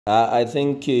I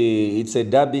think it's a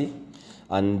derby,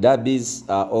 and derbies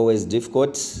are always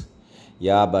difficult.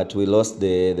 Yeah, but we lost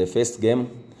the first game,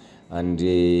 and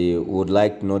would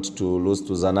like not to lose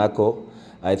to Zanaco.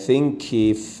 I think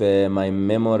if my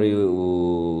memory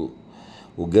will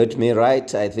get me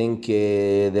right, I think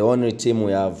the only team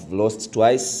we have lost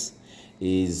twice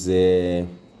is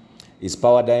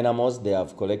Power Dynamos. They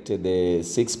have collected the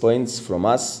 6 points from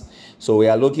us, so we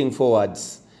are looking forward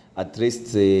at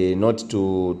least not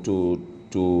to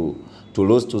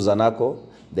lose to Zanaco.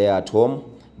 They are at home,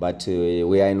 but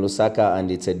we are in Lusaka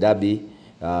and it's a derby,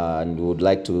 and we would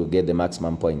like to get the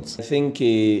maximum points. I think,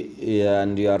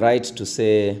 and you are right to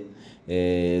say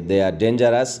they are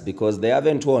dangerous because they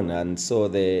haven't won, and so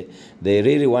they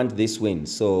really want this win.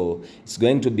 So it's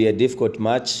going to be a difficult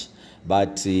match,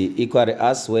 but equally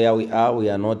us where we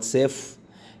are not safe.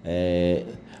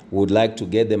 Would like to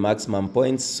get the maximum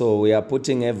points, so we are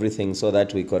putting everything so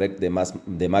that we correct the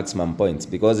maximum points,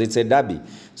 because it's a derby.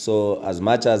 So as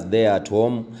much as they are at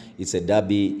home, it's a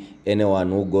derby. Anyone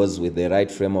who goes with the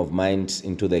right frame of mind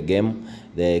into the game,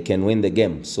 they can win the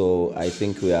game. So I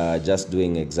think we are just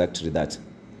doing exactly that.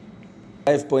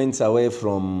 5 points away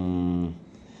from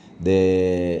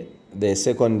the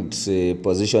second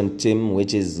position team,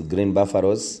 which is Green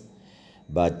Buffaloes,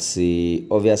 but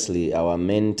obviously our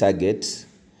main target,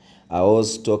 I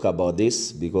always talk about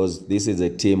this because this is a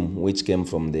team which came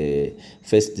from the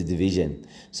first division.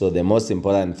 So the most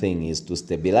important thing is to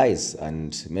stabilize,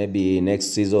 and maybe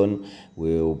next season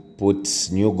we'll put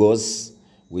new goals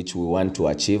which we want to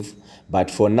achieve.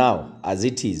 But for now, as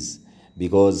it is,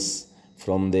 because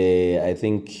from the, I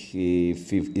think,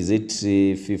 is it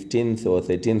 15th or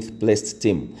 13th placed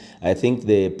team, I think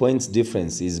the points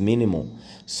difference is minimal.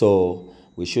 So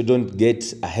we shouldn't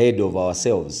get ahead of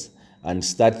ourselves and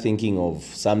start thinking of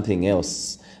something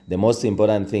else. The most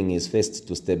important thing is first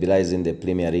to stabilize in the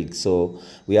Premier League. So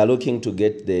we are looking to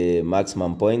get the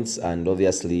maximum points, and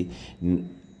obviously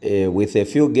with a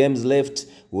few games left,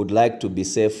 would like to be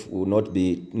safe, would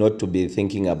not to be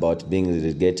thinking about being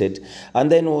relegated,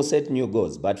 and then we'll set new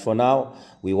goals. But for now,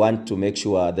 we want to make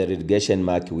sure the relegation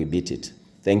mark, we beat it.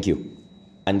 Thank you.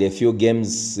 And a few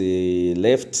games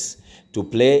left to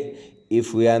play.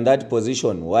 If we are in that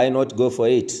position, why not go for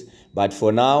it? But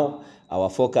for now, our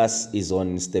focus is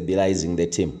on stabilizing the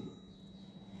team.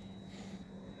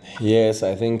 Yes,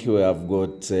 I think we have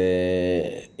got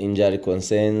injury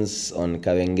concerns on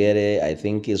Kavengere. I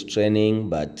think he's training,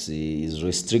 but he's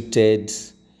restricted.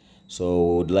 So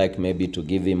we would like maybe to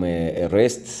give him a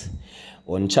rest.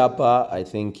 On Chapa, I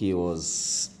think he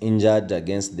was injured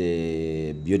against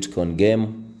the Butekon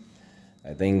game.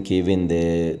 I think even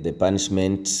the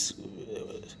punishment,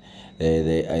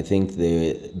 I think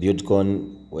the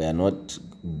Butekon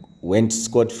went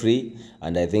scot-free,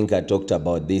 and I think I talked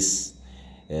about this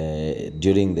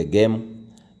during the game.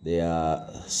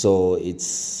 So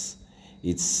it's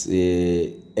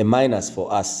a minus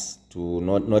for us to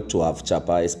not to have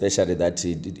Chapa, especially that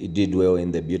he did well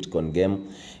in the Butekon game.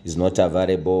 He's not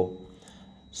available.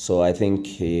 So I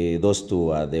think those two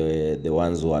are the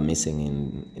ones who are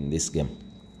missing in this game.